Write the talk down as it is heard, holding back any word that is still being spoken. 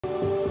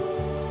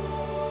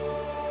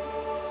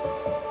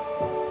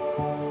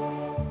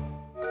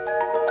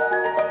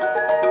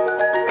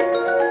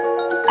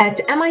At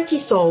MIT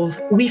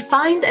Solve, we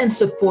find and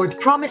support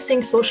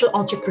promising social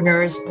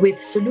entrepreneurs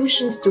with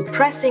solutions to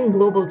pressing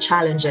global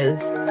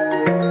challenges.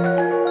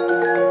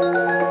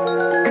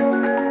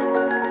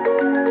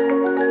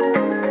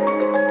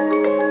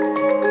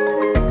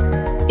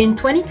 In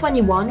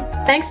 2021,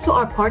 thanks to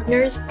our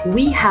partners,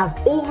 we have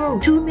over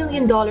 $2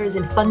 million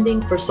in funding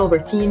for Solver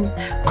teams,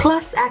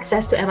 plus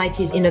access to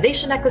MIT's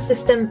innovation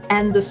ecosystem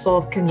and the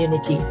Solve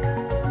community.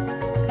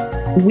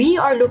 We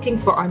are looking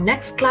for our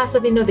next class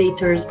of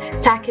innovators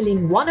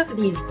tackling one of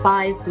these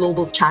 5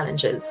 global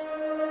challenges.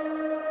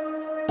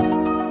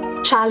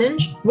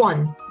 Challenge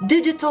 1: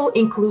 Digital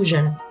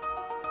inclusion.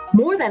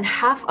 More than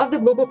half of the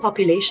global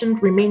population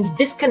remains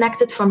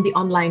disconnected from the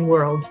online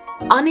world,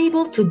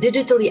 unable to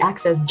digitally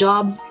access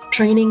jobs,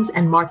 trainings,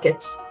 and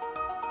markets.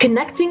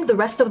 Connecting the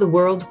rest of the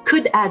world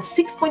could add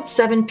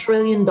 $6.7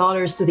 trillion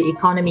to the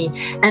economy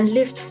and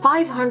lift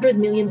 500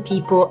 million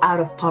people out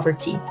of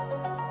poverty.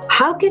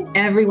 How can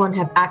everyone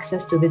have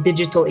access to the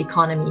digital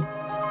economy?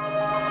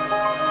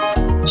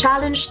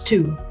 Challenge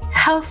 2: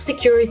 Health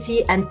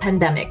security and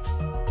pandemics.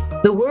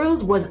 The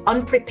world was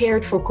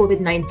unprepared for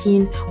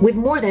COVID-19, with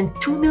more than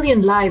 2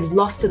 million lives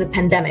lost to the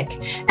pandemic,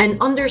 and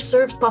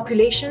underserved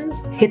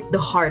populations hit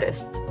the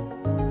hardest.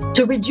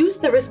 To reduce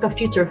the risk of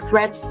future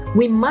threats,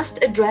 we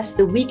must address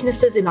the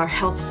weaknesses in our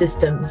health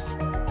systems.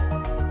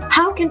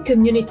 How can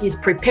communities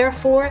prepare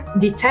for,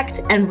 detect,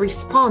 and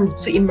respond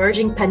to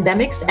emerging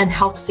pandemics and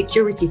health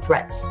security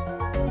threats?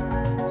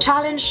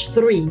 Challenge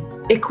 3: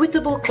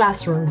 Equitable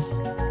classrooms.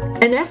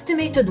 An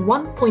estimated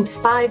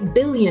 1.5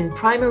 billion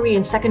primary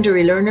and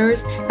secondary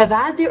learners have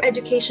had their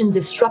education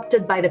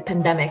disrupted by the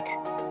pandemic.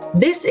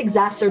 This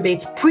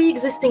exacerbates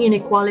pre-existing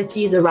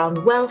inequalities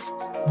around wealth,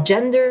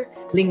 gender,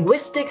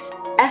 linguistics,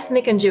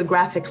 ethnic and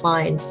geographic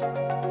lines.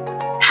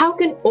 How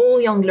can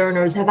all young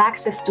learners have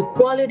access to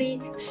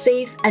quality,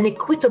 safe, and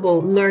equitable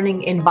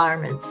learning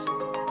environments?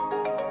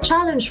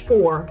 Challenge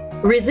 4: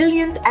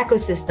 Resilient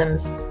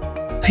ecosystems.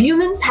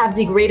 Humans have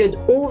degraded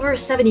over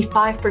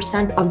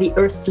 75% of the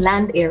Earth's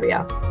land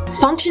area.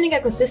 Functioning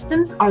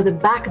ecosystems are the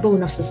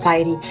backbone of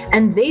society,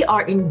 and they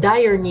are in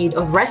dire need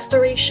of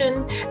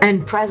restoration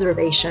and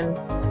preservation.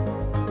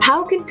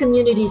 How can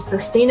communities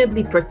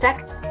sustainably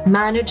protect,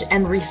 manage,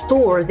 and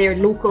restore their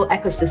local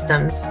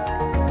ecosystems?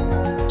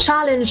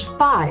 Challenge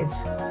 5: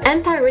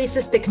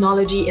 Anti-racist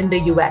technology in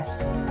the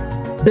US.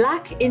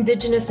 Black,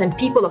 Indigenous, and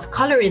people of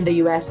color in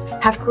the US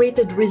have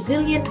created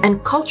resilient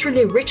and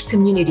culturally rich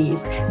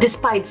communities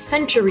despite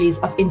centuries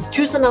of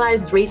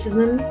institutionalized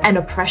racism and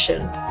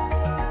oppression.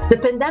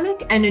 The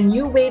pandemic and a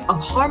new wave of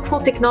harmful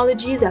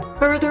technologies have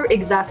further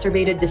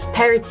exacerbated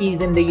disparities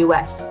in the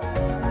US.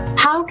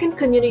 How can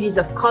communities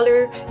of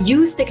color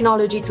use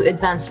technology to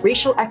advance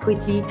racial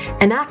equity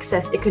and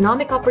access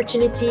economic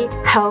opportunity,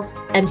 health,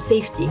 and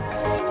safety?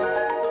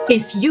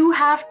 If you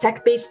have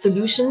tech-based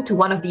solution to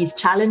one of these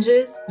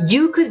challenges,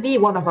 you could be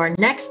one of our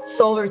next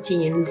Solver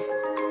teams.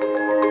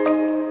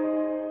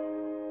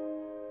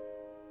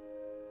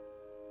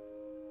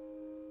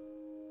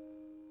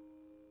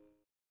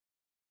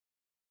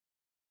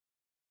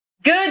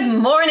 Good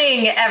morning,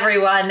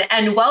 everyone,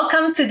 and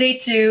welcome to day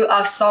 2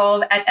 of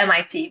Solve at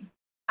MIT.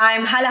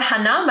 I'm Hala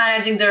Hanna,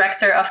 Managing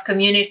Director of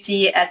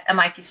Community at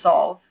MIT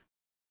Solve.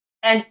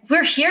 And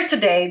we're here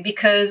today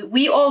because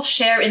we all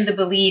share in the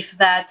belief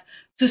that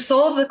to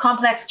solve the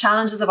complex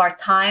challenges of our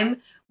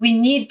time, we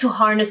need to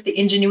harness the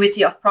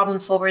ingenuity of problem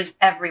solvers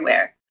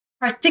everywhere,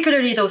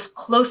 particularly those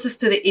closest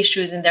to the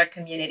issues in their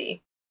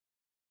community.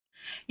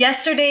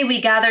 Yesterday, we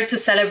gathered to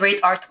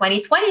celebrate our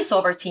 2020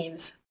 Solver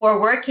teams who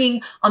are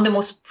working on the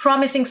most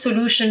promising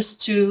solutions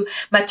to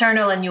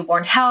maternal and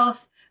newborn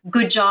health,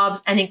 good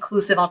jobs and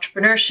inclusive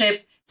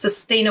entrepreneurship,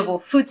 sustainable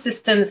food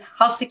systems,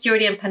 health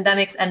security and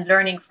pandemics, and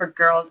learning for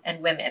girls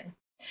and women.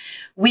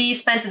 We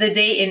spent the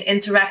day in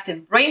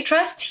interactive brain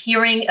trust,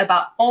 hearing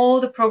about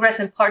all the progress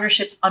and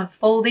partnerships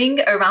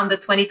unfolding around the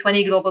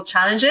 2020 global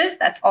challenges.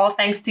 That's all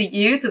thanks to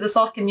you, to the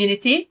Solve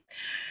community.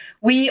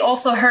 We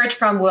also heard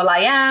from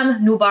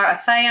Will.i.am, Nubar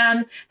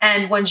Afayan,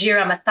 and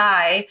Wanjira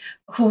Mathai,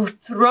 who've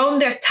thrown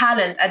their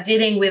talent at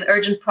dealing with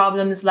urgent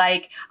problems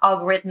like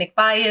algorithmic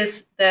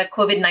bias, the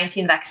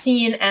COVID-19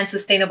 vaccine, and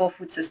sustainable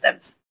food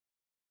systems.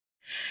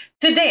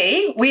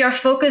 Today, we are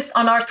focused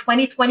on our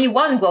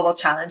 2021 global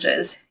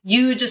challenges.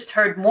 You just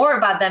heard more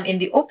about them in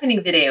the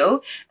opening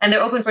video, and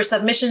they're open for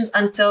submissions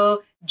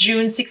until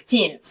June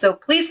 16th. So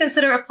please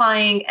consider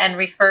applying and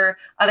refer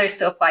others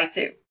to apply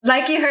too.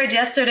 Like you heard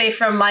yesterday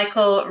from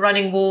Michael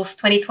Running-Wolf,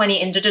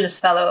 2020 Indigenous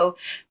Fellow,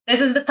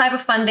 this is the type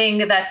of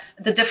funding that's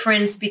the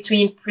difference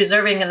between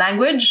preserving a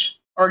language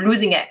or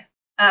losing it.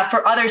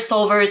 For other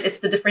solvers, it's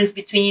the difference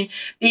between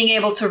being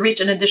able to reach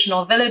an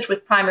additional village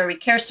with primary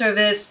care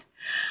service.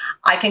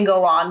 I can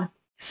go on.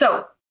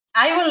 So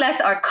I will let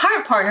our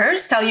current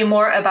partners tell you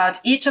more about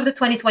each of the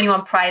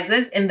 2021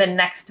 prizes in the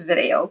next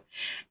video.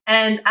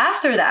 And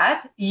after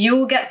that,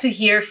 you'll get to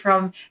hear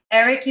from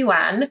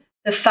Yuan,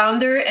 the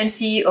founder and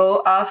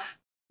CEO of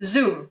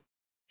Zoom.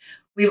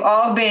 We've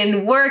all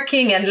been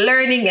working and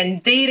learning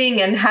and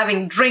dating and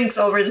having drinks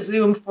over the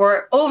Zoom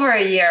for over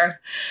a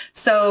year.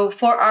 So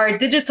for our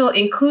digital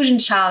inclusion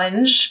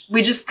challenge,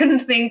 we just couldn't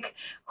think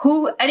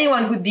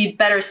anyone would be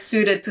better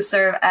suited to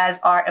serve as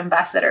our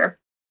ambassador.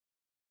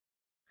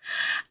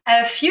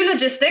 A few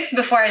logistics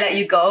before I let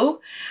you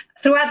go.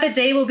 Throughout the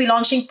day, we'll be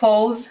launching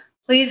polls.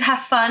 Please have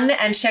fun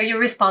and share your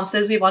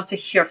responses. We want to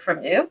hear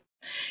from you.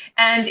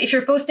 And if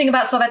you're posting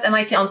about Solve at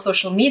MIT on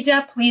social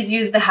media, please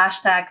use the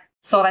hashtag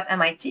Solve at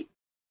MIT.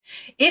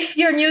 If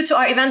you're new to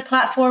our event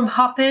platform,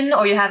 hop in,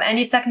 or you have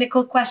any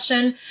technical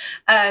question,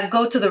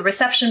 go to the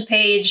reception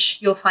page.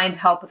 You'll find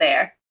help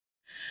there.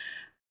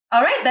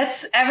 All right,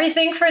 that's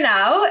everything for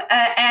now.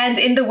 And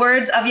in the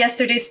words of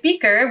yesterday's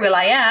speaker,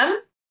 will.i.am,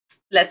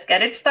 let's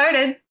get it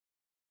started.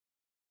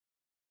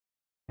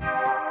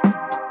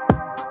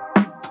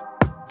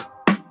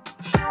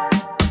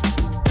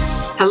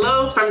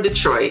 Hello from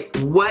Detroit.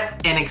 What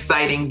an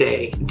exciting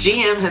day.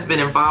 GM has been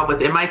involved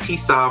with MIT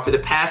Solve for the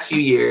past few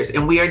years,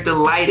 and we are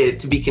delighted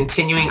to be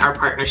continuing our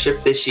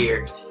partnership this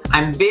year.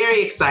 I'm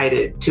very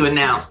excited to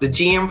announce the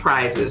GM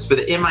prizes for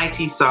the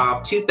MIT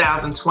Solve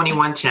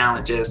 2021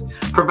 challenges,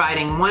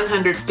 providing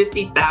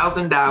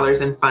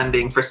 $150,000 in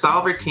funding for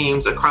solver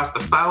teams across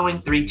the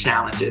following 3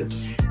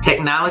 challenges: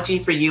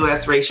 technology for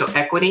U.S. racial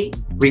equity,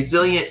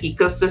 resilient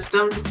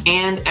ecosystems,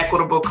 and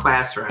equitable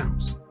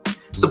classrooms.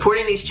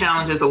 Supporting these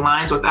challenges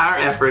aligns with our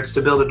efforts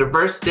to build a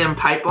diverse STEM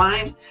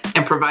pipeline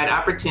and provide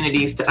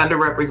opportunities to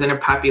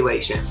underrepresented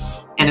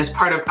populations, and is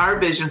part of our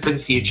vision for the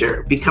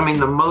future, becoming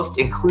the most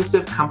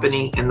inclusive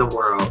company in the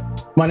world.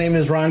 My name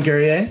is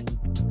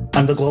Ruangguru.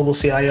 I'm the Global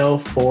CIO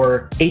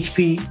for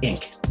HP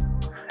Inc.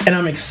 And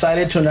I'm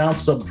excited to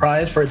announce the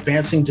prize for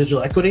Advancing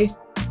Digital Equity,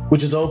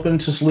 which is open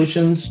to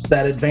solutions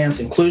that advance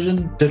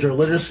inclusion, digital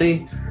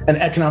literacy, and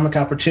economic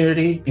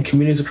opportunity in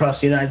communities across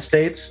the United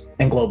States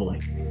and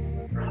globally.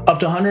 Up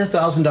to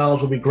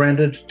 $100,000 will be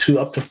granted to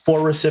up to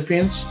 4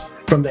 recipients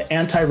from the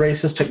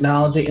Anti-Racist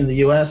Technology in the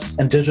U.S.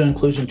 and Digital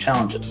Inclusion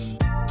Challenges.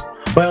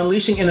 By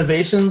unleashing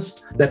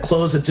innovations that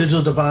close the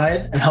digital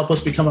divide and help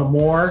us become a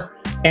more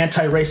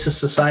anti-racist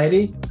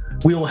society,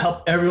 we will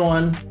help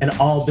everyone and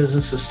all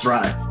businesses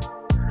thrive.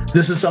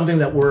 This is something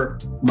that we're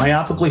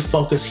myopically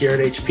focused here at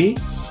HP,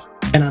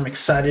 and I'm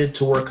excited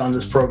to work on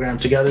this program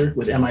together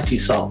with MIT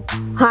Solve.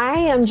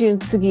 Hi, I'm June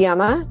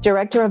Sugiyama,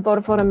 Director of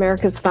Vodafone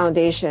Americas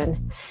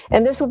Foundation,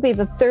 and this will be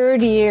the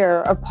 3rd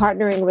year of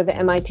partnering with the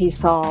MIT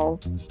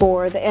Solve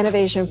for the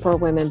Innovation for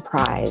Women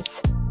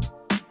Prize.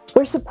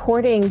 We're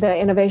supporting the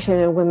Innovation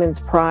in Women's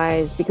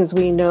Prize because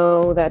we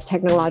know that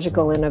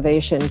technological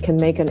innovation can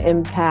make an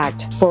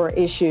impact for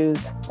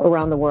issues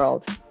around the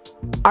world.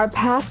 Our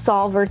past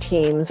solver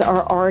teams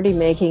are already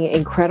making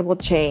incredible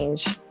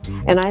change,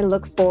 and I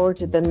look forward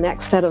to the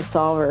next set of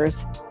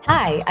solvers.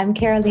 Hi, I'm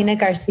Carolina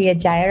Garcia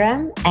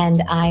Jairam,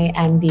 and I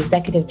am the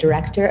Executive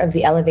Director of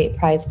the Elevate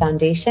Prize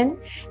Foundation,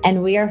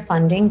 and we are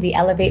funding the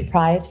Elevate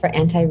Prize for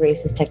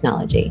Anti-Racist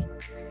Technology.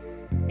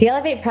 The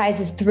Elevate Prize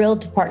is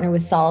thrilled to partner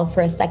with Solve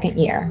for a 2nd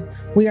year.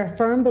 We are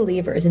firm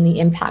believers in the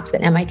impact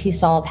that MIT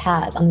Solve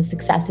has on the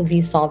success of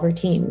these solver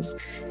teams,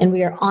 and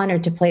we are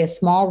honored to play a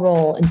small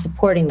role in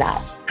supporting that.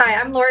 Hi,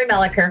 I'm Lori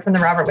Melliker from the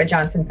Robert Wood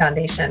Johnson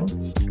Foundation.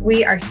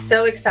 We are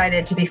so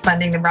excited to be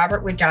funding the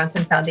Robert Wood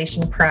Johnson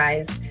Foundation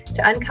Prize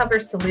to uncover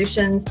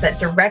solutions that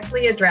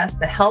directly address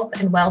the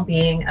health and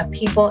well-being of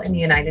people in the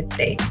United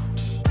States.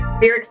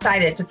 We are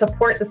excited to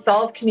support the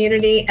Solve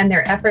community and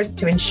their efforts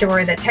to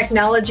ensure that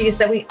technologies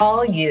that we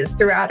all use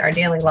throughout our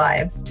daily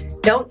lives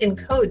don't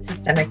encode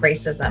systemic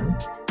racism,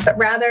 but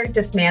rather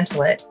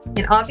dismantle it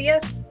in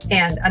obvious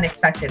and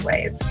unexpected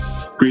ways.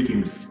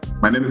 Greetings.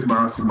 My name is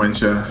Marasi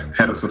Mwencha,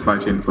 Head of Supply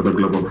Chain for the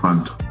Global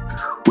Fund.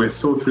 We're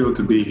so thrilled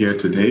to be here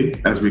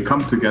today as we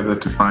come together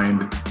to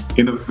find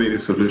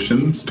innovative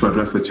solutions to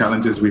address the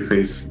challenges we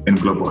face in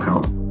global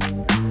health.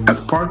 As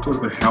part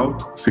of the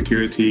Health,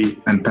 Security,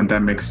 and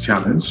Pandemics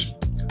Challenge,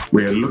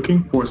 we are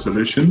looking for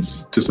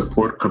solutions to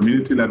support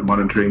community-led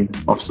monitoring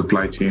of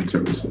supply chain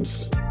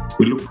services.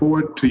 We look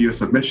forward to your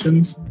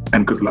submissions,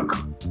 and good luck.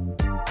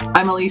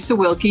 I'm Elisa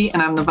Wilkie,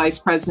 and I'm the Vice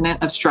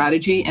President of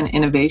Strategy and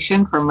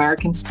Innovation for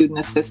American Student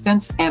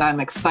Assistance, and I'm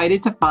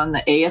excited to fund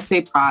the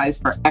ASA Prize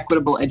for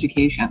Equitable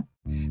Education.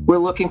 We're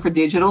looking for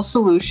digital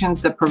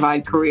solutions that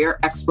provide career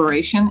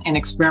exploration and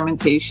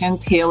experimentation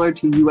tailored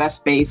to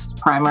US-based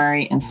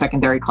primary and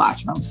secondary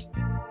classrooms.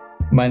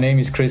 My name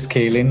is Chris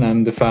Kalin.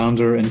 I'm the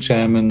founder and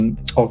chairman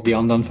of the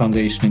Andon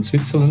Foundation in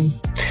Switzerland,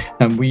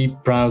 and we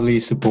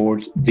proudly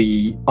support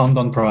the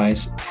Andon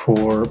Prize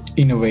for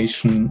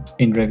Innovation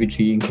in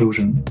Refugee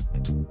Inclusion.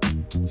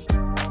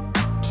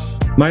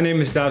 My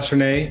name is Das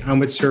Rene. I'm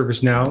with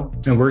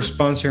ServiceNow, and we're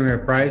sponsoring a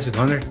prize of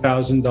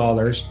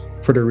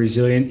 $100,000 for the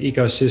Resilient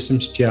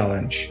Ecosystems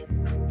Challenge.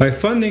 By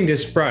funding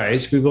this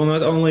prize, we will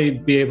not only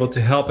be able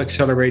to help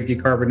accelerate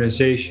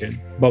decarbonization,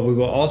 but we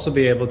will also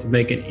be able to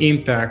make an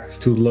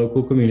impact to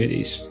local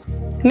communities.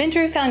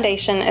 Mindru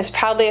Foundation is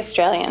proudly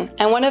Australian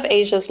and one of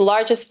Asia's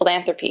largest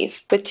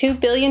philanthropies, with $2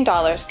 billion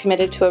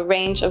committed to a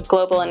range of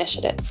global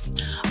initiatives.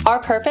 Our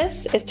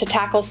purpose is to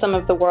tackle some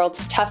of the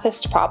world's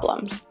toughest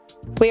problems.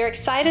 We are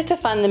excited to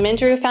fund the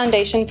Mindru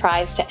Foundation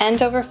Prize to end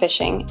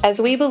overfishing,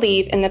 as we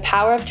believe in the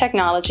power of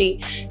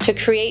technology to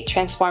create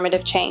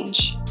transformative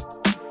change.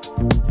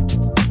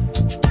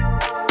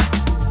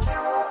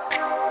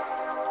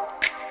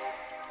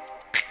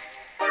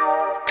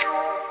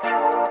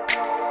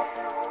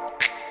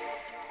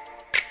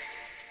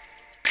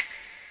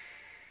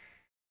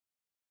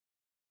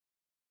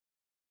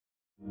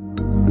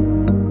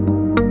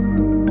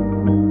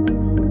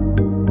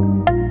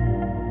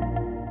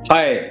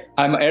 Hi,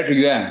 I'm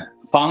Yuan,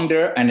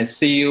 founder and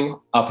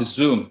CEO of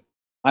Zoom.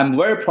 I'm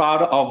very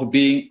proud of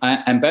being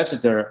an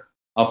ambassador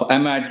of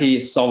MIT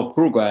Solve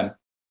program.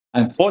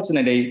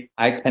 Unfortunately,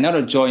 I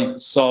cannot join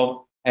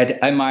Solve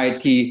at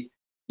MIT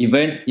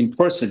event in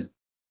person,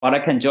 but I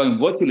can join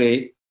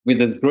virtually with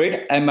the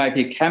great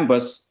MIT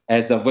campus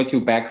as a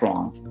virtual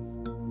background.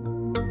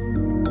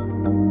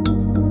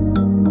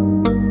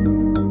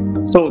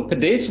 So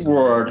today's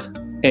word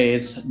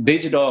is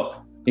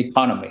digital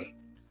economy.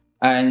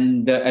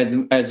 And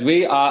as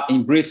we are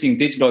embracing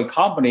digital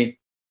economy,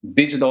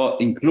 digital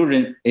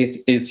inclusion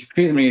is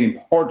extremely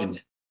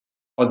important.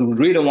 But we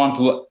really want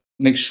to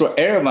make sure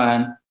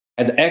everyone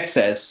has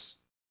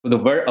access to the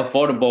very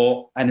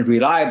affordable and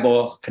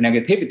reliable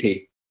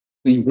connectivity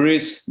to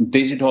embrace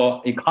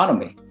digital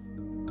economy.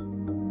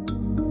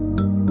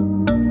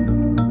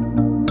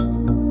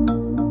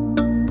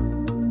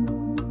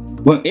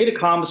 When it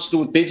comes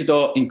to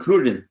digital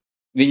inclusion,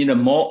 we need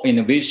more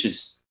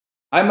innovations.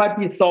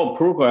 MIT Solve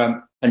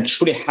program can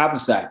truly help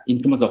that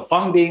in terms of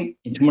funding,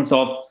 in terms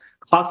of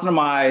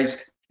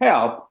customized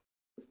help,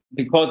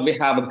 because we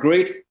have a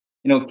great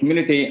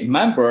community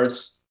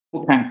members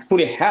who can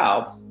truly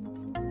help.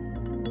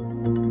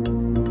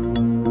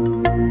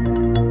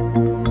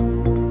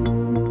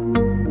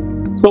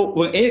 So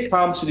when it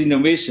comes to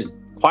innovation,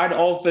 quite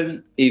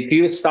often, if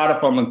you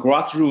start from a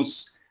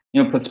grassroots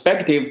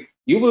perspective,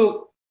 you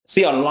will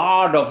see a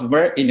lot of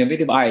very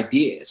innovative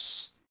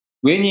ideas.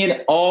 We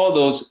need all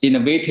those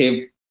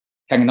innovative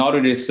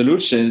technology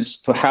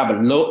solutions to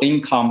have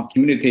low-income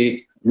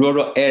community,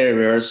 rural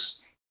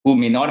areas who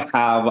may not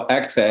have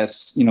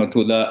access, to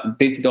the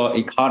digital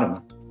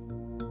economy.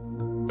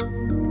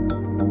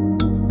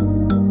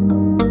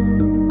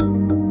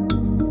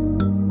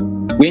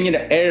 We need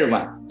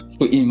everyone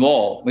to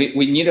involve. We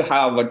need to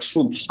have a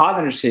true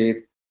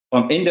partnership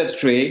from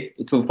industry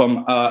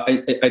from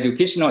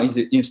educational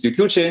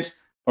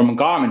institutions, from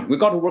government. We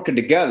got to work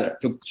together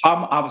to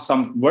come up with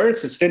some very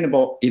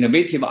sustainable,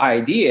 innovative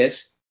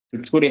ideas to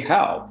truly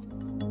help.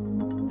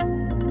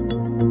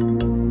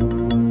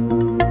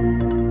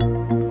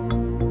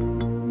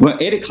 When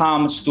it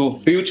comes to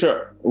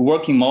future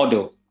working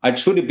model, I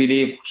truly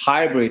believe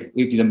hybrid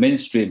will be the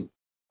mainstream.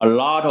 A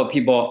lot of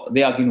people,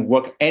 they are going to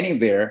work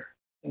anywhere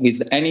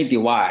with any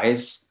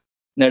device.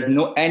 There's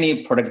no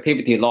any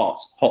productivity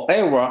loss.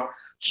 However,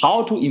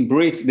 how to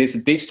embrace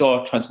this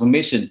digital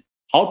transformation,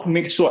 how to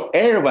make sure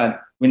everyone,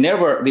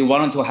 whenever they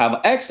want to have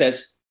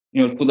access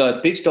to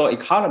the digital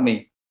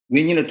economy,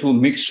 we need to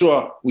make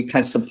sure we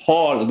can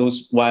support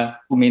those one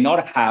who may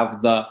not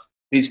have the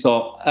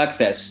digital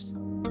access.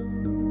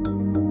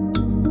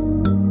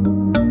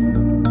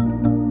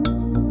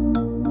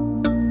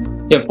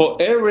 Yeah, for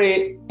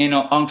every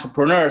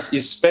entrepreneurs,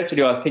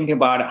 especially are thinking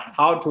about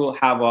how to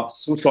have a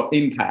social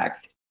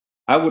impact,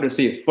 I would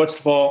say, first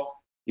of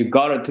all, you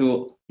got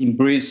to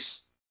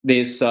embrace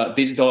this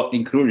digital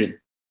inclusion.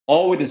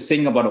 Always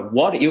think about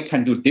what you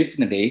can do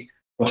differently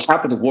to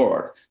help the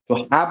world,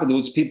 to help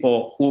those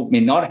people who may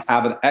not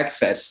have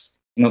access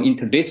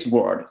into this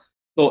world.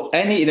 So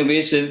any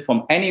innovation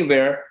from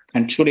anywhere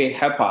can truly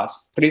help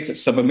us.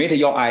 Please submit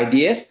your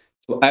ideas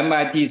to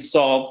MIT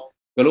Solve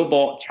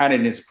Global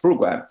Challenges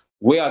Program.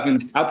 We are going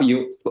to help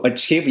you to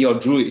achieve your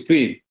dream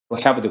to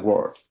help the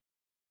world.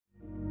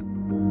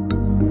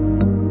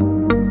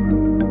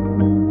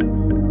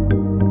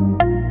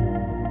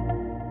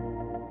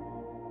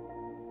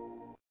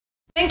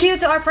 Thank you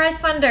to our prize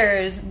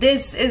funders.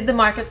 This is the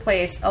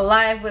marketplace,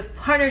 alive with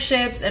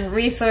partnerships and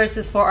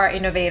resources for our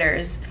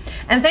innovators.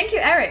 And thank you,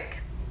 Eric.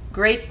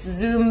 Great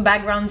Zoom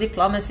background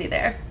diplomacy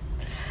there.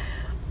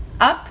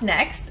 Up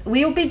next,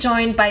 we will be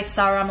joined by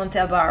Sarah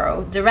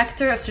Montealbaro,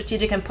 Director of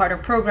Strategic and Partner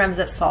Programs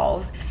at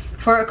Solve,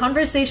 for a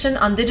conversation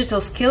on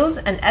digital skills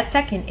and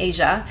edtech in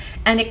Asia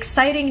and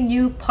exciting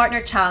new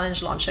partner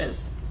challenge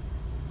launches.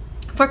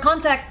 For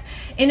context,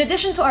 in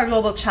addition to our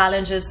global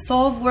challenges,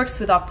 Solve works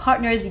with our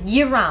partners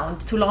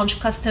year-round to launch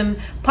custom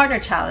partner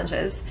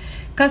challenges.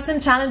 Custom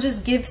challenges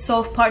give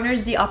Solve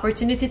partners the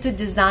opportunity to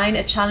design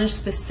a challenge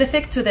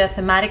specific to their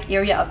thematic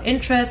area of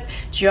interest,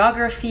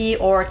 geography,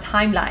 or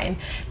timeline,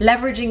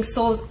 leveraging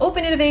Solve's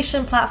open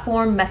innovation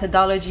platform,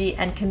 methodology,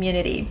 and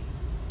community.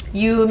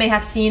 You may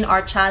have seen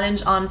our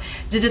challenge on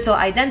digital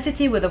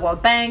identity with the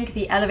World Bank,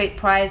 the Elevate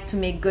Prize to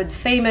Make Good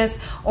Famous,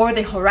 or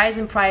the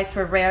Horizon Prize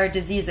for Rare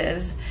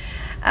Diseases.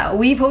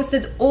 We've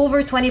hosted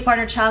over 20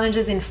 partner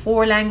challenges in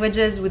 4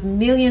 languages with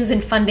millions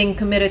in funding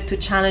committed to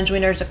challenge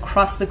winners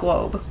across the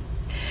globe.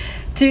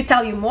 To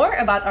tell you more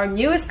about our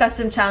newest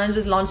custom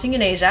challenges launching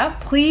in Asia,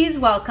 please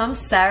welcome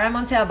Sarah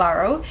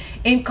Montealbaro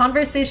in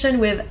conversation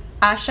with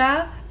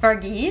Asha,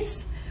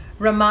 Varghese,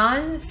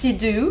 Raman,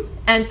 Sidhu,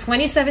 and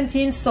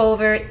 2017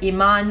 solver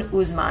Iman,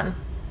 Usman.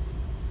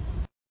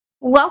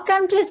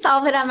 Welcome to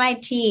Solve at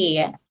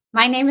MIT.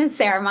 My name is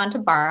Sarah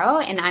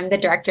Montealbaro, and I'm the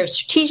Director of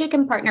Strategic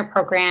and Partner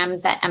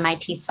Programs at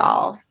MIT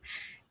Solve.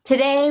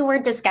 Today, we're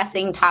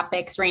discussing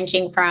topics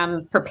ranging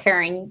from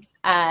preparing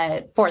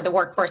for the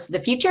workforce of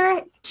the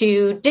future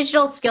to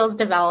digital skills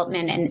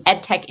development and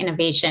EdTech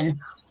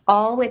innovation,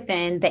 all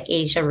within the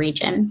Asia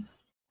region.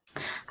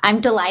 I'm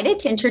delighted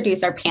to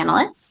introduce our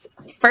panelists.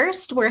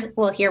 First,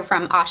 we'll hear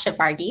from Asha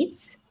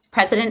Varghese,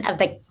 President of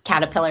the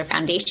Caterpillar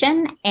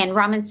Foundation, and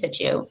Raman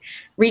Sidhu,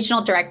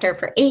 Regional Director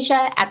for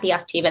Asia at the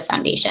Octava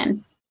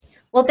Foundation.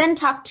 We'll then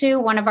talk to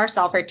one of our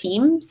solver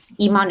teams,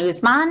 Iman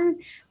Usman,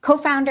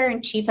 co-founder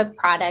and Chief of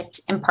Product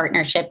and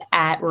Partnership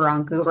at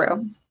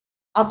Ruangguru.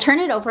 I'll turn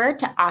it over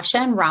to Asha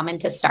and Raman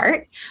to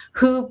start,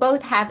 who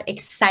both have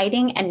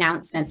exciting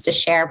announcements to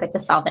share with the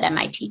Solve at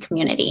MIT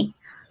community.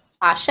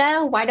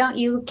 Asha, why don't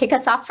you kick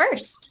us off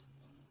first?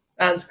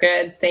 Sounds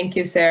good. Thank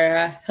you,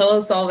 Sarah. Hello,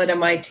 Solve at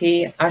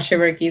MIT. Asha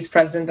Varghese,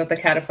 President of the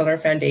Caterpillar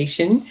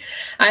Foundation.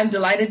 I'm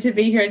delighted to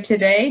be here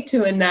today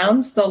to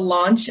announce the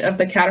launch of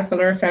the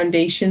Caterpillar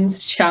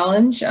Foundation's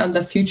Challenge on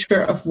the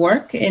Future of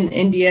Work in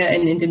India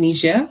and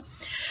Indonesia.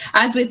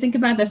 As we think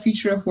about the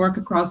future of work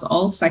across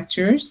all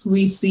sectors,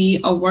 we see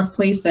a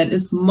workplace that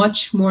is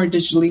much more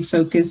digitally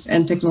focused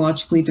and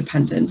technologically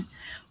dependent.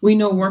 We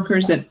know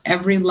workers at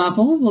every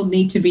level will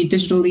need to be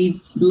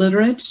digitally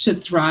literate to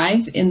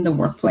thrive in the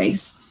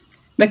workplace.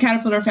 The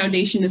Caterpillar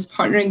Foundation is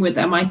partnering with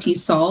MIT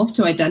Solve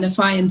to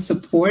identify and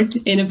support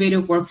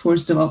innovative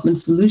workforce development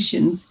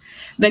solutions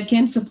that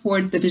can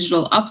support the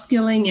digital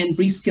upskilling and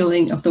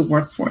reskilling of the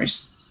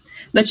workforce.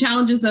 The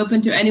challenge is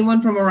open to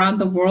anyone from around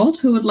the world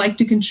who would like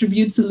to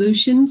contribute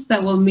solutions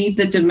that will meet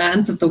the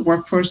demands of the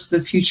workforce of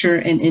the future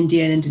in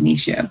India and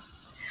Indonesia.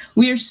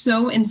 We are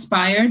so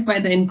inspired by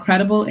the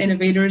incredible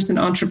innovators and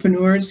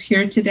entrepreneurs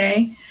here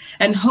today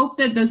and hope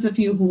that those of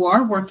you who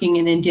are working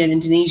in India and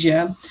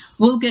Indonesia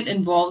will get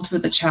involved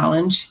with the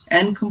challenge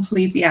and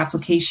complete the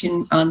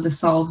application on the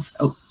Solve's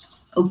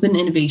Open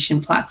Innovation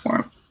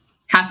Platform.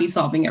 Happy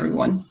solving,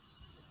 everyone.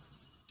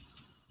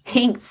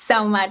 Thanks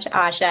so much,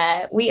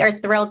 Asha. We are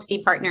thrilled to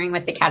be partnering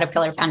with the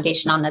Caterpillar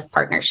Foundation on this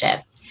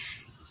partnership.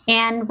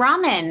 And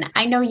Raman,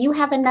 I know you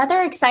have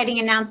another exciting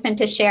announcement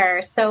to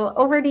share, so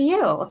over to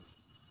you.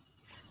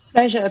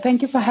 Pleasure.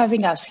 Thank you for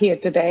having us here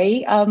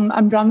today.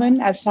 I'm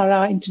Raman, as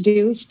Sarah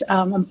introduced.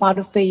 I'm part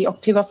of the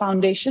Octava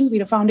Foundation.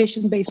 We're a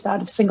foundation based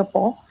out of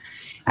Singapore.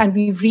 And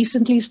we've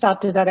recently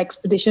started our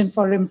Expedition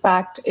for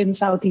Impact in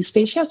Southeast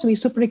Asia. So we're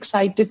super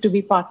excited to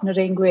be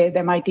partnering with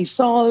MIT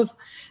Solve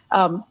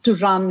to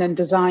run and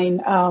design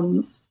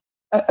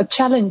a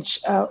challenge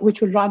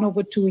which will run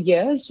over 2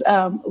 years.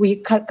 We're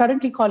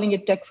currently calling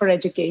it Tech for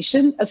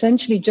Education,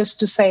 essentially just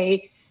to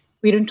say,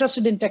 we're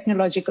interested in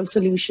technological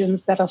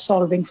solutions that are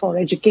solving for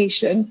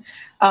education.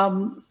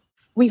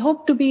 We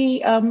hope to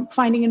be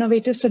finding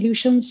innovative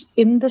solutions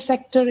in the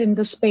sector, in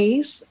the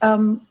space.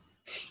 And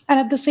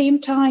at the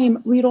same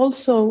time, we're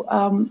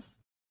also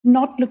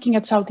not looking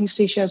at Southeast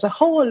Asia as a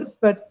whole,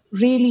 but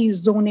really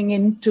zoning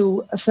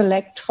into a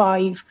select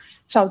 5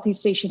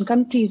 Southeast Asian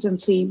countries and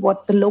see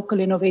what the local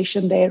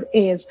innovation there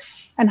is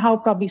and how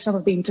probably some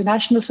of the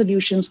international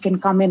solutions can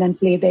come in and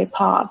play their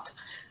part.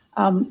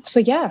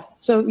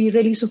 So we're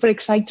really super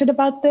excited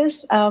about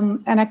this.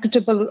 And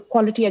equitable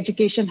quality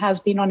education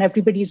has been on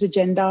everybody's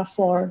agenda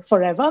for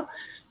forever.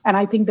 And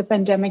I think the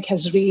pandemic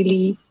has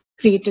really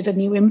created a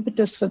new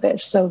impetus for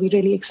this. So we're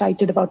really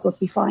excited about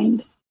what we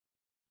find.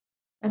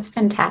 That's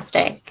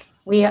fantastic.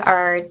 We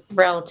are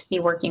thrilled to be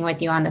working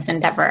with you on this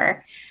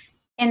endeavor.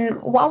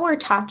 And while we're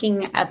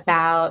talking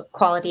about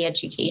quality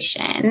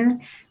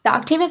education, the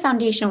Octava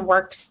Foundation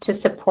works to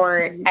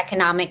support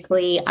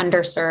economically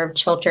underserved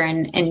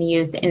children and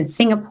youth in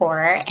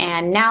Singapore.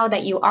 And now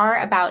that you are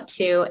about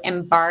to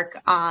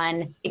embark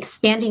on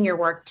expanding your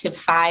work to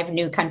 5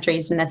 new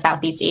countries in the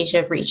Southeast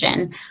Asia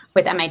region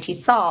with MIT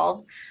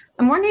Solve,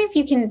 I'm wondering if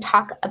you can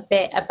talk a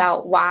bit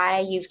about why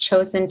you've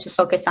chosen to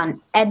focus on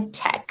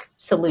EdTech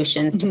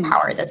solutions to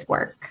power this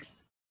work.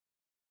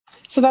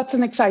 So that's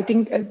an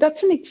exciting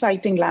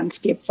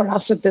landscape for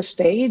us at this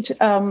stage.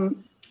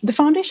 The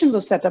foundation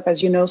was set up,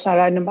 as you know,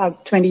 Sarah, in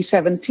about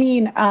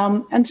 2017.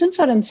 And since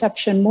our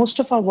inception, most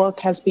of our work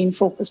has been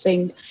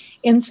focusing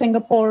in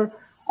Singapore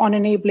on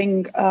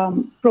enabling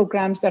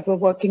programs that were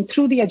working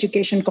through the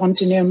education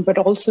continuum, but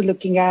also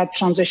looking at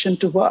transition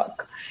to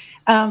work.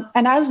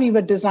 And as we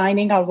were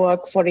designing our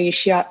work for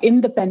Asia in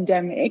the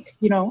pandemic,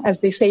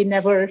 as they say,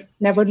 never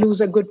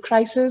lose a good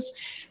crisis,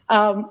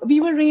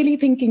 we were really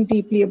thinking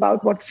deeply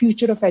about what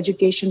future of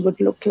education would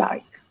look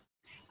like.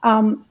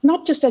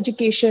 not just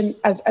education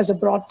as a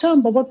broad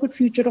term, but what would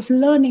future of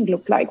learning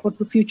look like? What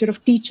would future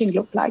of teaching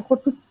look like?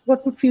 What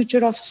would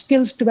future of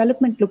skills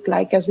development look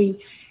like as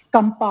we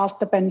come past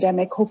the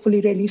pandemic,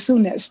 hopefully really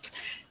soonest?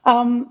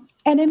 And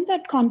in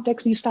that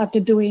context, we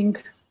started doing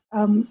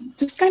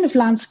this kind of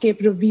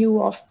landscape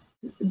review of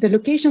the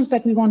locations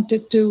that we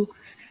wanted to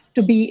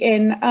be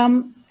in.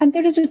 And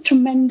there is a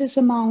tremendous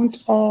amount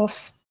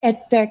of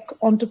edtech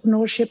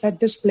entrepreneurship at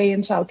display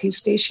in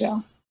Southeast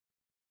Asia.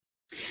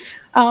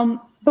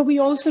 But we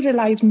also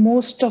realize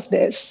most of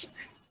this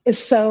is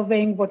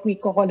serving what we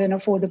call an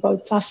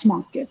affordable plus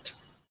market,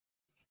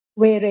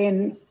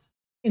 wherein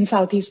in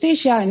Southeast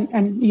Asia,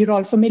 and you're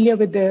all familiar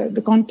with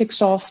the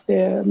context of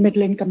the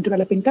middle-income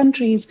developing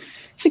countries,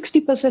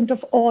 60%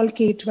 of all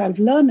K-12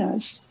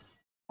 learners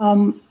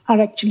are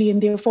actually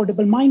in the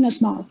affordable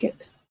minus market.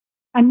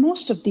 And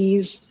most of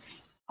these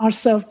are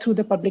served through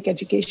the public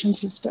education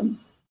system.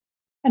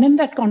 And in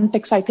that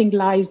context, I think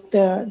lies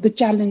the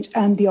challenge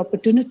and the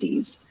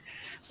opportunities.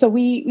 So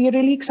we are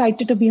really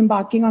excited to be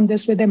embarking on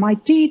this with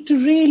MIT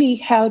to really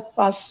help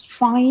us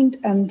find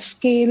and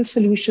scale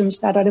solutions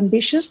that are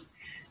ambitious,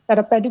 that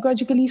are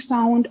pedagogically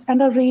sound,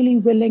 and are really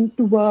willing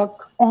to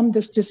work on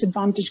this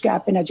disadvantage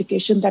gap in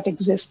education that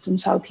exists in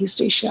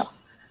Southeast Asia.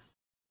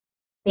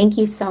 Thank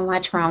you so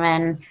much,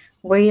 Raman.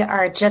 We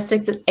are just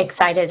as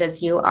excited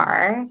as you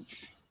are.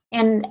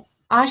 And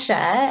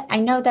Asha, I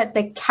know that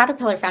the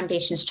Caterpillar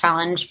Foundation's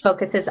challenge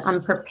focuses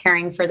on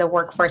preparing for the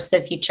workforce of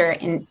the future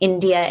in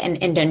India and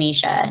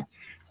Indonesia.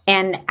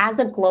 And as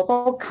a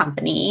global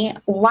company,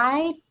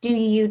 why do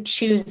you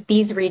choose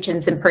these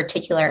regions in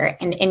particular?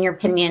 And in your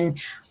opinion,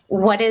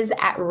 what is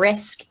at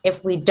risk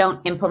if we don't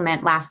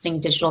implement lasting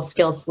digital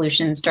skills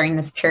solutions during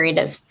this period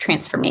of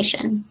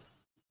transformation?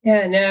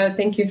 Yeah, no,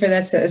 thank you for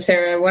that,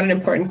 Sarah. What an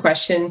important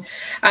question.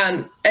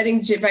 I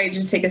think if I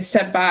just take a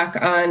step back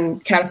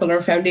on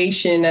Caterpillar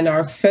Foundation and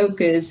our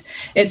focus,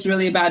 it's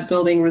really about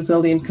building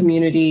resilient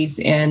communities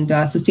and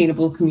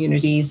sustainable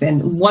communities.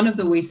 And one of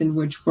the ways in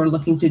which we're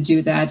looking to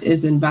do that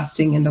is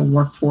investing in the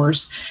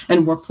workforce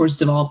and workforce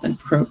development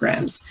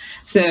programs.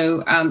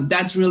 So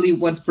that's really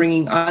what's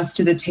bringing us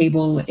to the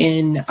table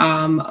in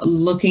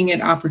looking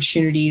at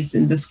opportunities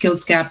in the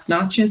skills gap,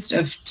 not just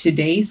of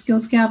today's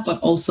skills gap,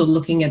 but also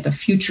looking at the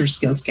future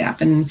skills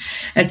gap. And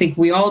I think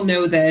we all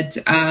know that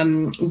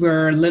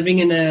we're living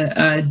in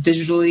a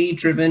digitally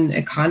driven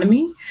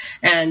economy.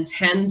 And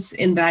hence,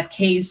 in that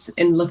case,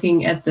 in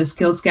looking at the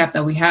skills gap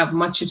that we have,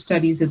 much of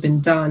studies have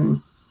been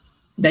done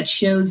that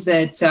shows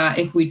that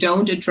if we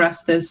don't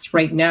address this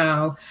right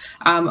now,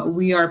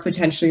 we are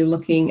potentially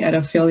looking at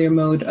a failure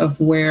mode of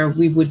where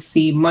we would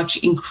see much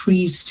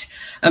increased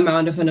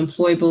amount of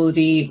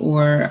unemployability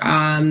or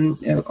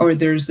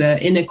there's an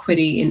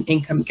inequity in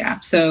income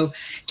gap. So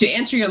to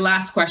answer your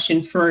last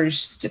question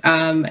first,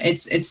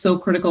 it's so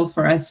critical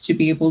for us to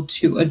be able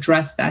to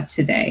address that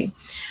today.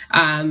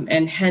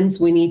 And hence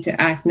we need to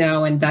act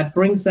now. And that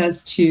brings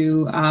us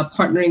to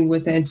partnering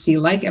with an entity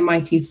like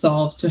MIT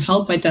Solve to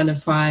help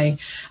identify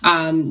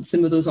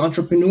some of those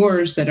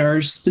entrepreneurs that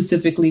are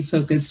specifically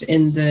focused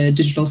in the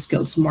digital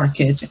skills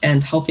market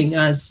and helping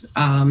us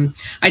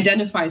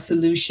identify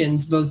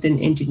solutions both in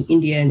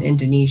India and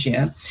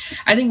Indonesia.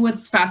 I think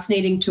what's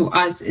fascinating to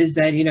us is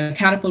that,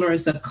 Caterpillar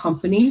as a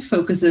company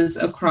focuses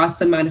across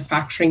the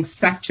manufacturing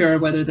sector,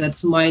 whether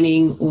that's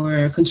mining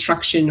or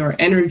construction or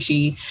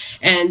energy.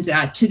 And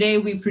today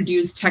we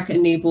produce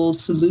tech-enabled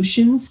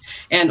solutions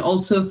and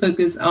also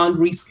focus on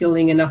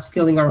reskilling and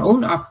upskilling our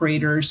own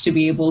operators to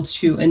be able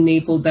to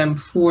enable them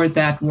for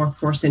that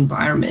workforce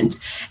environment.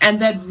 And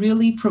that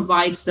really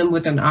provides them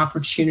with an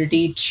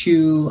opportunity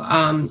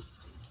to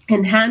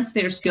enhance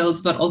their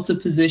skills, but also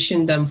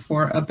position them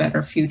for a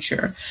better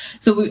future.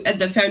 So at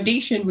the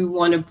foundation, we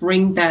want to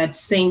bring that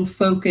same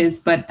focus,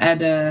 but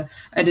at a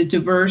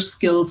diverse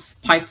skills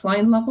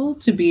pipeline level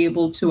to be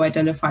able to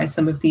identify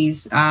some of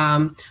these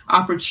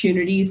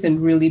opportunities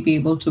and really be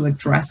able to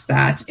address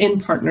that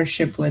in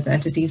partnership with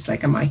entities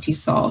like MIT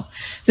Solve.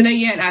 So now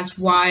you had asked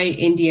why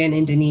India and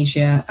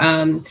Indonesia.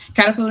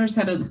 Caterpillar's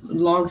had a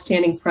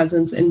long-standing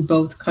presence in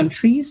both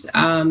countries,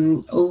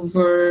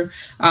 over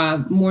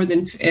more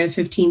than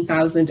 15,000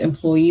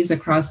 employees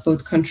across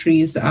both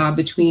countries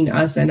between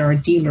us and our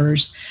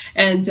dealers.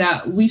 And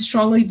we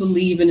strongly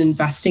believe in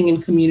investing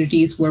in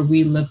communities where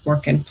we live,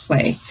 work, and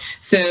play.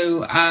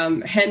 So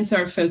hence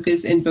our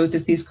focus in both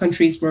of these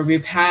countries where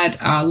we've had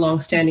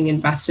longstanding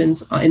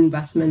investments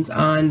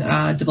on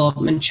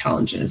development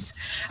challenges.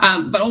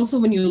 But also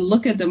when you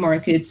look at the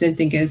markets, I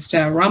think as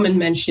Raman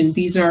mentioned,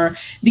 these are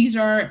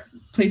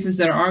places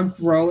that are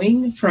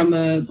growing from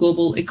a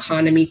global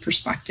economy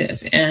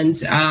perspective.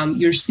 And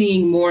you're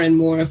seeing more and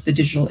more of the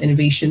digital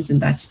innovations in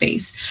that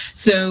space.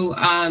 So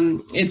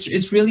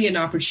it's really an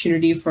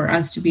opportunity for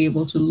us to be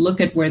able to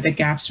look at where the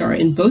gaps are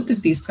in both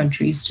of these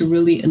countries to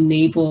really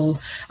enable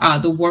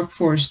the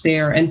workforce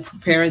there and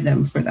prepare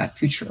them for that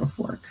future of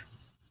work.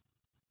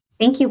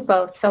 Thank you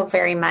both so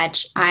very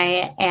much.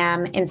 I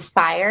am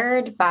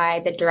inspired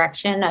by the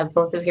direction of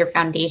both of your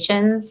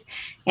foundations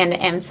and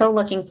am so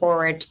looking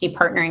forward to be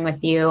partnering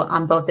with you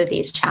on both of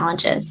these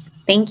challenges.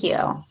 Thank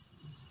you.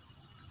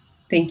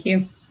 Thank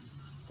you.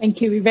 Thank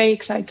you. We're very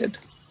excited.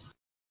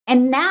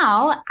 And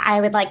now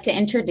I would like to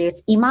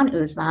introduce Iman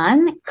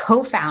Usman,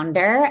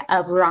 co-founder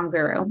of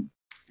Ruangguru.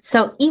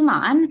 So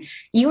Iman,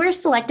 you were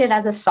selected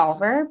as a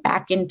solver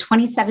back in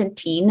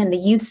 2017 in the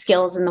Youth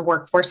Skills in the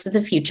Workforce of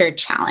the Future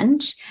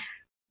Challenge.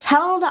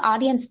 Tell the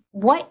audience,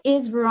 what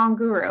is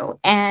Ruangguru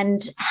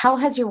and how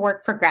has your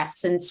work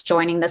progressed since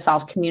joining the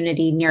Solve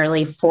community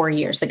nearly 4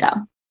 years ago?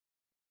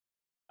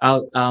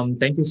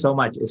 Thank you so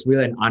much. It's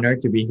really an honor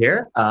to be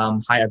here.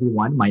 Hi,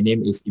 everyone. My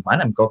name is Iman.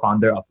 I'm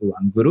co-founder of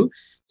Ruangguru.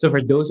 So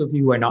for those of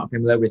you who are not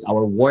familiar with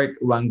our work,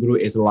 Ruangguru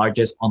is the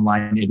largest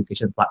online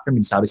education platform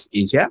in Southeast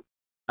Asia.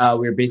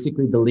 We're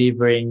basically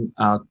delivering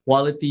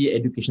quality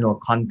educational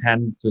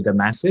content to the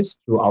masses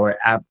through our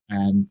app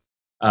and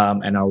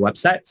our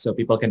website. So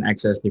people can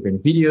access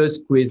different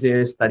videos,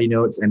 quizzes, study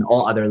notes, and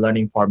all other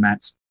learning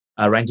formats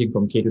ranging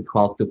from K to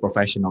 12 to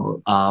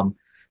professional.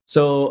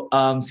 So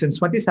since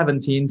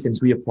 2017,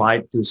 since we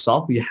applied to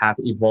Solve, we have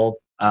evolved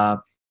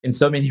in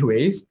so many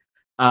ways.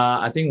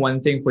 I think one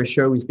thing for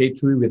sure, we stay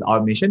true with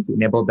our mission to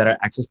enable better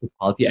access to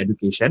quality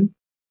education.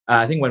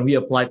 I think when we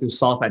applied to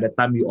Solve at the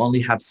time, we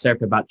only have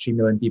served about 3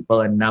 million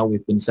people, and now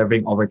we've been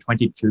serving over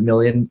 22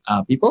 million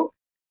people.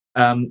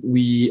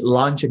 We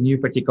launched a new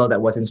vertical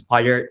that was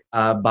inspired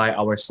by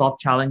our Solve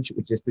challenge,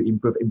 which is to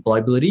improve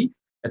employability.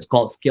 It's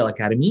called Skill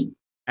Academy,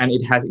 and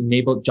it has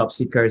enabled job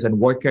seekers and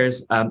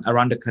workers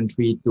around the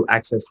country to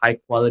access high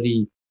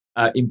quality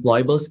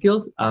employable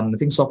skills. I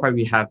think so far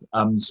we have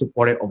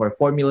supported over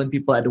 4 million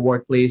people at the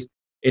workplace,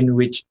 in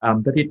which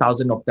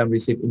 30,000 of them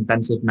receive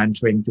intensive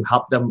mentoring to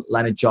help them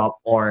land a job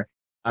or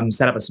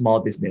set up a small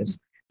business.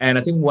 And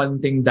I think one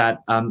thing that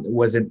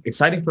was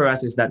exciting for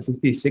us is that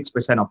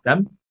 66% of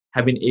them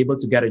have been able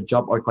to get a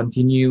job or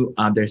continue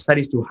their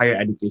studies to higher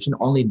education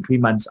only in 3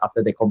 months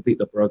after they complete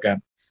the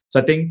program. So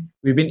I think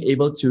we've been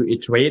able to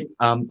iterate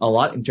a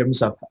lot in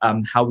terms of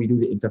how we do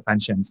the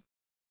interventions.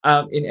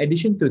 In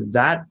addition to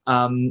that,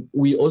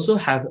 we also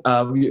have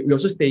we're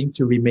also staying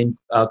to remain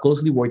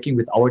closely working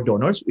with our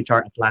donors, which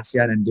are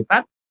Atlassian and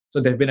DFAT.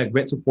 So they've been a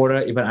great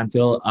supporter even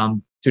until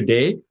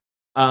today.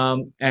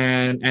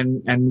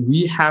 And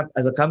we have,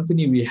 as a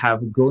company, we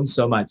have grown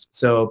so much.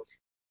 So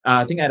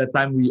I think at a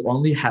time we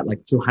only had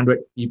like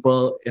 200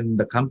 people in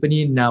the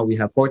company. Now we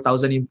have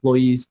 4,000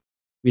 employees.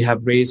 We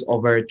have raised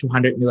over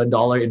 $200 million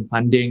in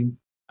funding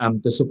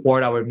to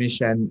support our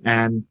mission.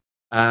 And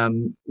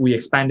we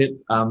expanded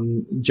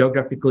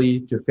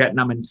geographically to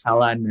Vietnam and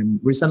Thailand. And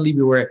recently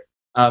we were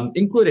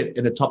included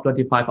in the top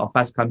 25 of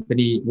Fast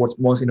Company,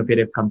 most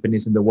innovative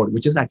companies in the world,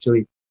 which is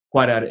actually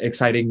quite an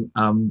exciting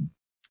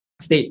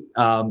state.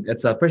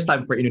 It's the first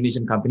time for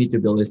Indonesian company to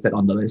be listed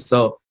on the list.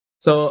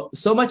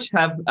 So much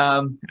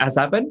has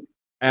happened,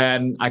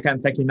 and I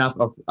can't thank enough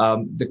of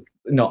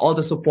all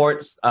the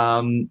supports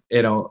and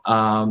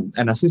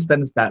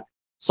assistance that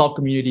Solve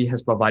community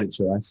has provided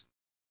to us.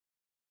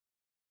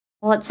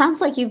 Well, it sounds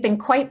like you've been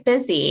quite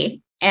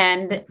busy,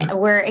 and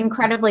we're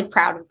incredibly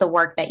proud of the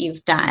work that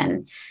you've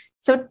done.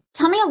 So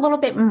tell me a little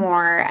bit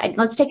more.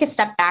 Let's take a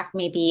step back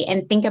maybe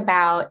and think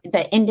about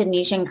the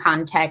Indonesian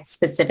context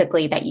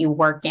specifically that you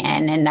work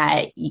in, and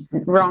that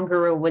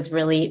Ruangguru was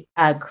really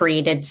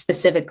created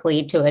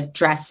specifically to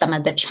address some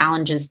of the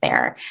challenges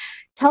there.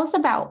 Tell us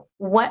about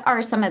what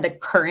are some of the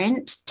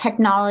current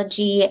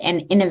technology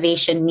and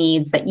innovation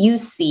needs that you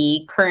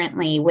see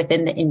currently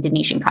within the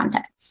Indonesian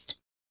context.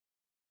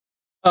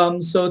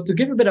 So to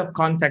give a bit of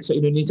context, so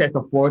Indonesia is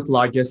the 4th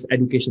largest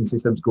education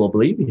systems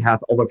globally. We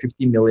have over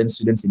 50 million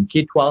students in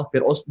K-12.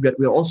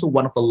 We're also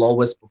one of the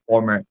lowest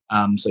performer.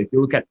 So if you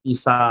look at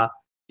PISA,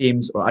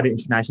 TIMSS, or other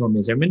international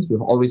measurements,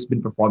 we've always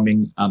been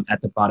performing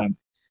at the bottom.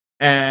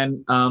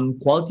 And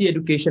quality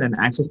education and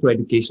access to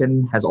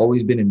education has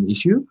always been an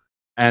issue.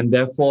 And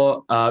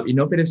therefore,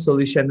 innovative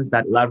solutions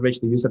that leverage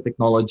the use of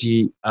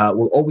technology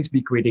will always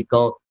be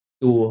critical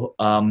to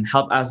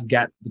help us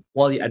get the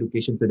quality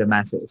education to the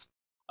masses.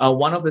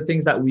 One of the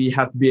things that we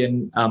have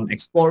been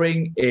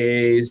exploring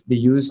is the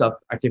use of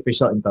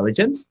artificial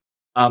intelligence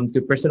to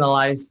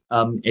personalize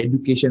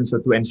education. So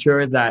to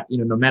ensure that,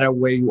 no matter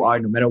where you are,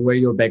 no matter where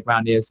your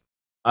background is,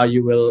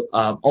 you will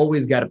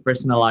always get a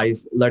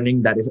personalized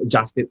learning that is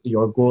adjusted to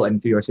your goal and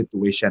to your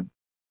situation.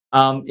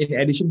 In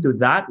addition to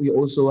that, we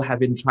also have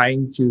been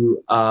trying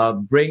to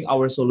bring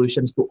our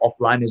solutions to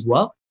offline as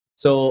well.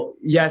 So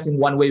yes, in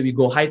one way we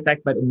go high tech,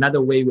 but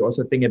another way we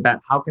also think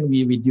about how can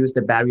we reduce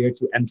the barrier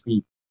to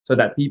entry so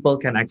that people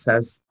can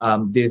access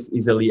this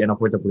easily and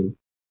affordably.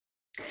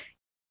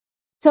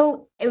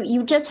 So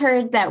you just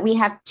heard that we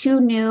have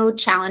 2 new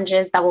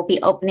challenges that will be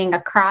opening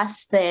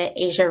across the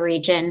Asia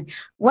region.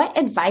 What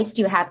advice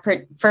do you have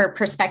for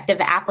prospective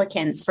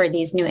applicants for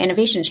these new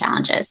innovation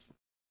challenges?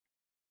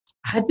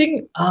 I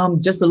think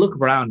just to look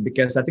around,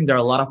 because I think there are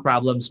a lot of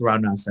problems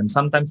around us. And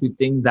sometimes we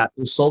think that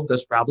to solve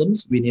those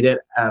problems, we needed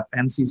a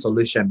fancy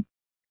solution.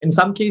 In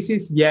some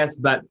cases, yes,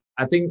 but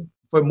I think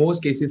for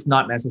most cases,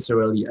 not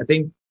necessarily. I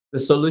think the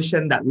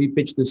solution that we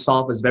pitched to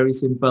solve is very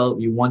simple.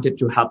 We wanted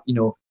to help,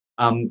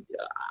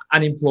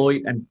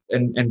 unemployed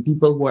and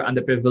people who are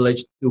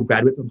underprivileged to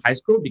graduate from high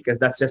school, because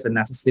that's just a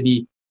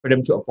necessity for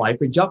them to apply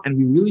for a job. And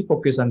we really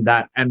focus on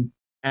that. And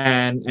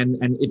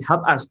it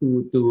helped us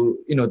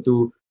to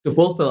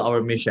fulfill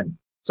our mission.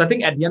 So I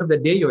think at the end of the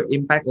day, your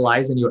impact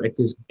lies in your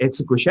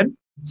execution.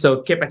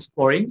 So keep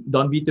exploring.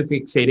 Don't be too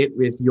fixated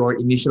with your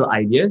initial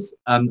ideas.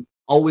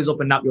 Always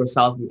open up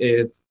yourself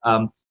with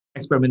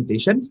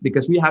experimentations,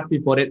 because we have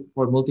reported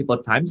for multiple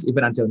times,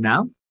 even until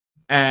now.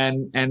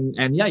 And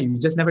yeah, you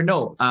just never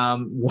know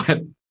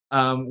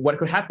what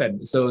could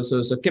happen. So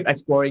keep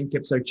exploring,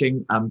 keep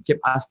searching, keep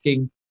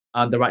asking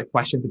the right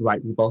question to the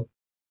right people.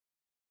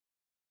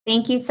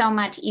 Thank you so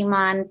much,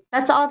 Iman.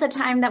 That's all the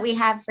time that we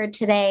have for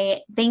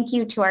today. Thank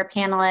you to our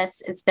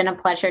panelists. It's been a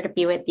pleasure to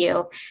be with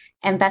you.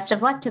 And best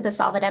of luck to the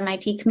Solve at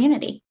MIT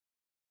community.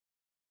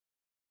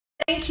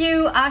 Thank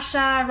you,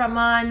 Asha,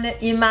 Raman,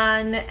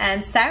 Iman,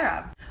 and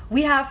Sarah.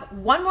 We have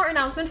one more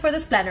announcement for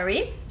this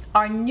plenary.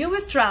 Our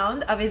newest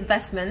round of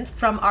investment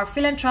from our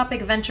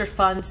philanthropic venture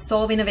fund,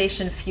 Solve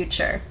Innovation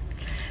Future.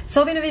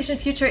 Solve Innovation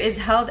Future is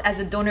held as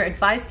a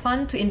donor-advised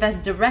fund to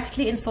invest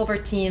directly in solver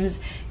teams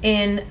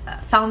in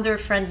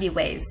founder-friendly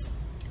ways.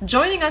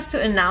 Joining us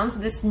to announce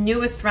this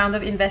newest round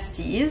of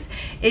investees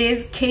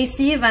is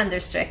Casey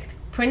Vanderstricht,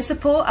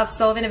 Principal of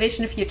Solve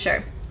Innovation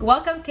Future.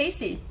 Welcome,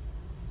 Casey.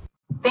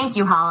 Thank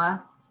you,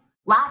 Hala.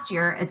 Last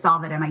year at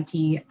Solve at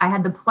MIT, I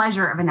had the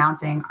pleasure of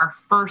announcing our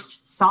first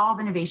Solve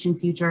Innovation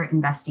Future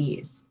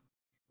investees.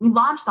 We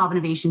launched Solve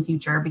Innovation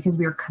Future because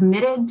we are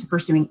committed to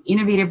pursuing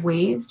innovative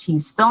ways to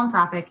use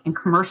philanthropic and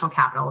commercial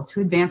capital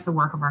to advance the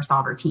work of our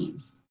solver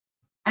teams.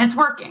 And it's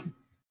working.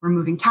 We're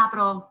moving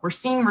capital, we're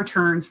seeing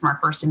returns from our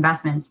first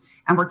investments,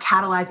 and we're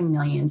catalyzing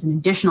millions in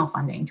additional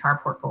funding to our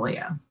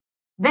portfolio.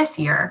 This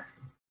year,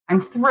 I'm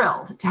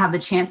thrilled to have the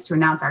chance to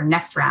announce our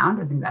next round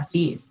of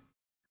investees.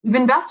 We've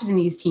invested in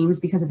these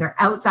teams because of their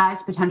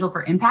outsized potential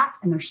for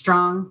impact and their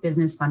strong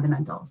business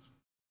fundamentals.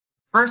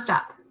 First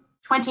up,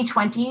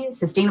 2020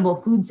 Sustainable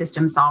Food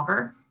System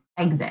Solver,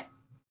 Exit.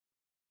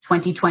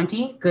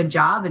 2020 Good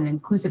Job and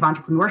Inclusive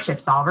Entrepreneurship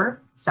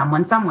Solver,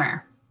 Someone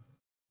Somewhere.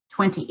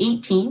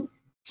 2018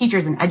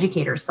 Teachers and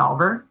Educators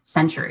Solver,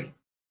 Century.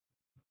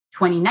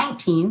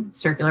 2019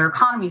 Circular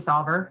Economy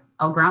Solver,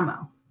 El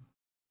Gramo.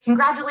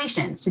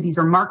 Congratulations to these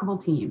remarkable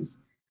teams.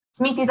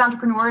 To meet these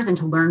entrepreneurs and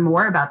to learn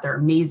more about their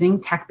amazing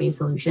tech-based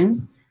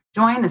solutions,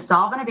 join the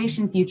Solve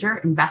Innovation Future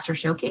Investor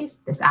Showcase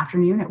this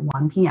afternoon at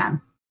 1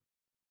 p.m.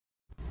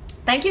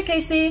 Thank you,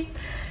 Casey.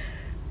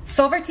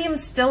 Solver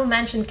teams still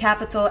mention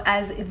capital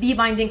as the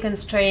binding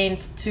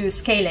constraint to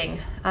scaling,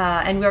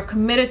 and we are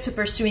committed to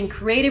pursuing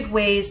creative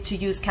ways to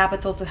use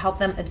capital to help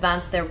them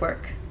advance their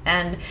work.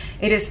 And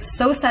it is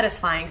so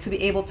satisfying to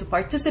be able to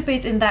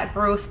participate in that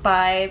growth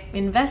by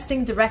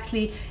investing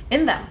directly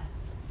in them.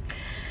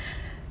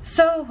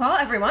 So, well,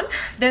 everyone,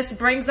 this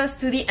brings us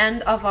to the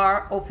end of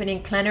our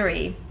opening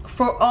plenary.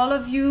 For all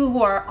of you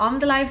who are on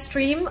the live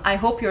stream, I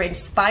hope you're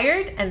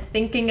inspired and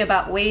thinking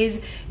about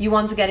ways you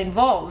want to get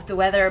involved,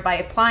 whether by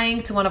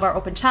applying to one of our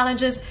open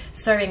challenges,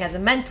 serving as a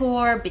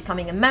mentor,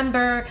 becoming a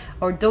member,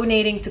 or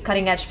donating to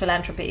cutting-edge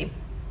philanthropy.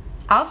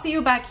 I'll see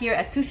you back here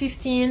at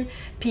 2:15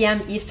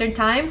 p.m. Eastern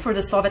Time for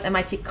the Solve at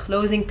MIT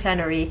closing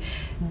plenary.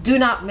 Do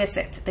not miss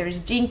it. There's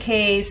Gene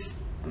Case,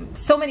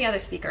 so many other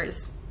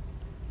speakers.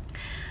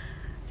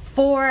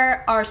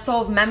 For our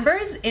Solve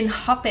members in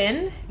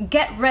Hopin,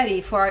 get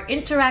ready for our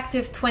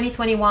interactive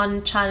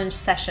 2021 challenge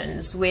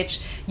sessions,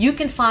 which you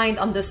can find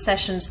on the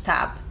Sessions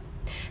tab.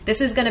 This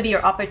is going to be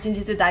your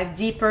opportunity to dive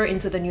deeper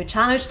into the new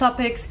challenge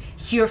topics,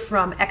 hear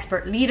from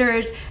expert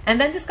leaders,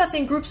 and then discuss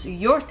in groups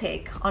your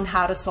take on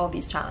how to solve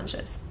these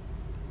challenges.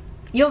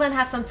 You'll then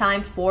have some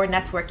time for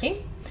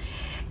networking.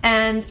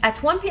 And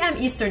at 1 p.m.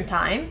 Eastern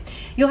Time,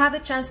 you'll have the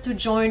chance to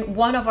join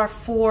one of our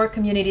 4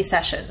 community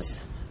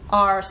sessions.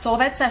 Our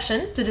Solve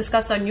session to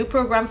discuss our new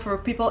program for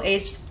people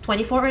aged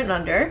 24 and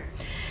under,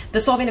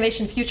 the Solve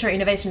Innovation Future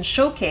Innovation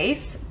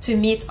Showcase to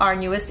meet our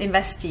newest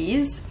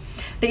investees,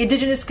 the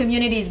Indigenous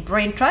Communities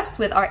Brain Trust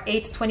with our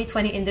 8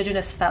 2020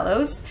 Indigenous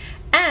Fellows,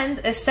 and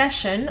a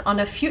session on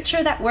a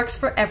future that works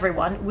for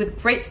everyone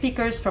with great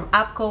speakers from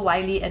APCO,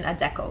 Wiley, and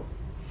ADECO.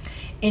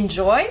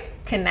 Enjoy,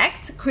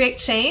 connect, create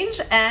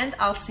change, and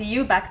I'll see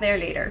you back there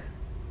later.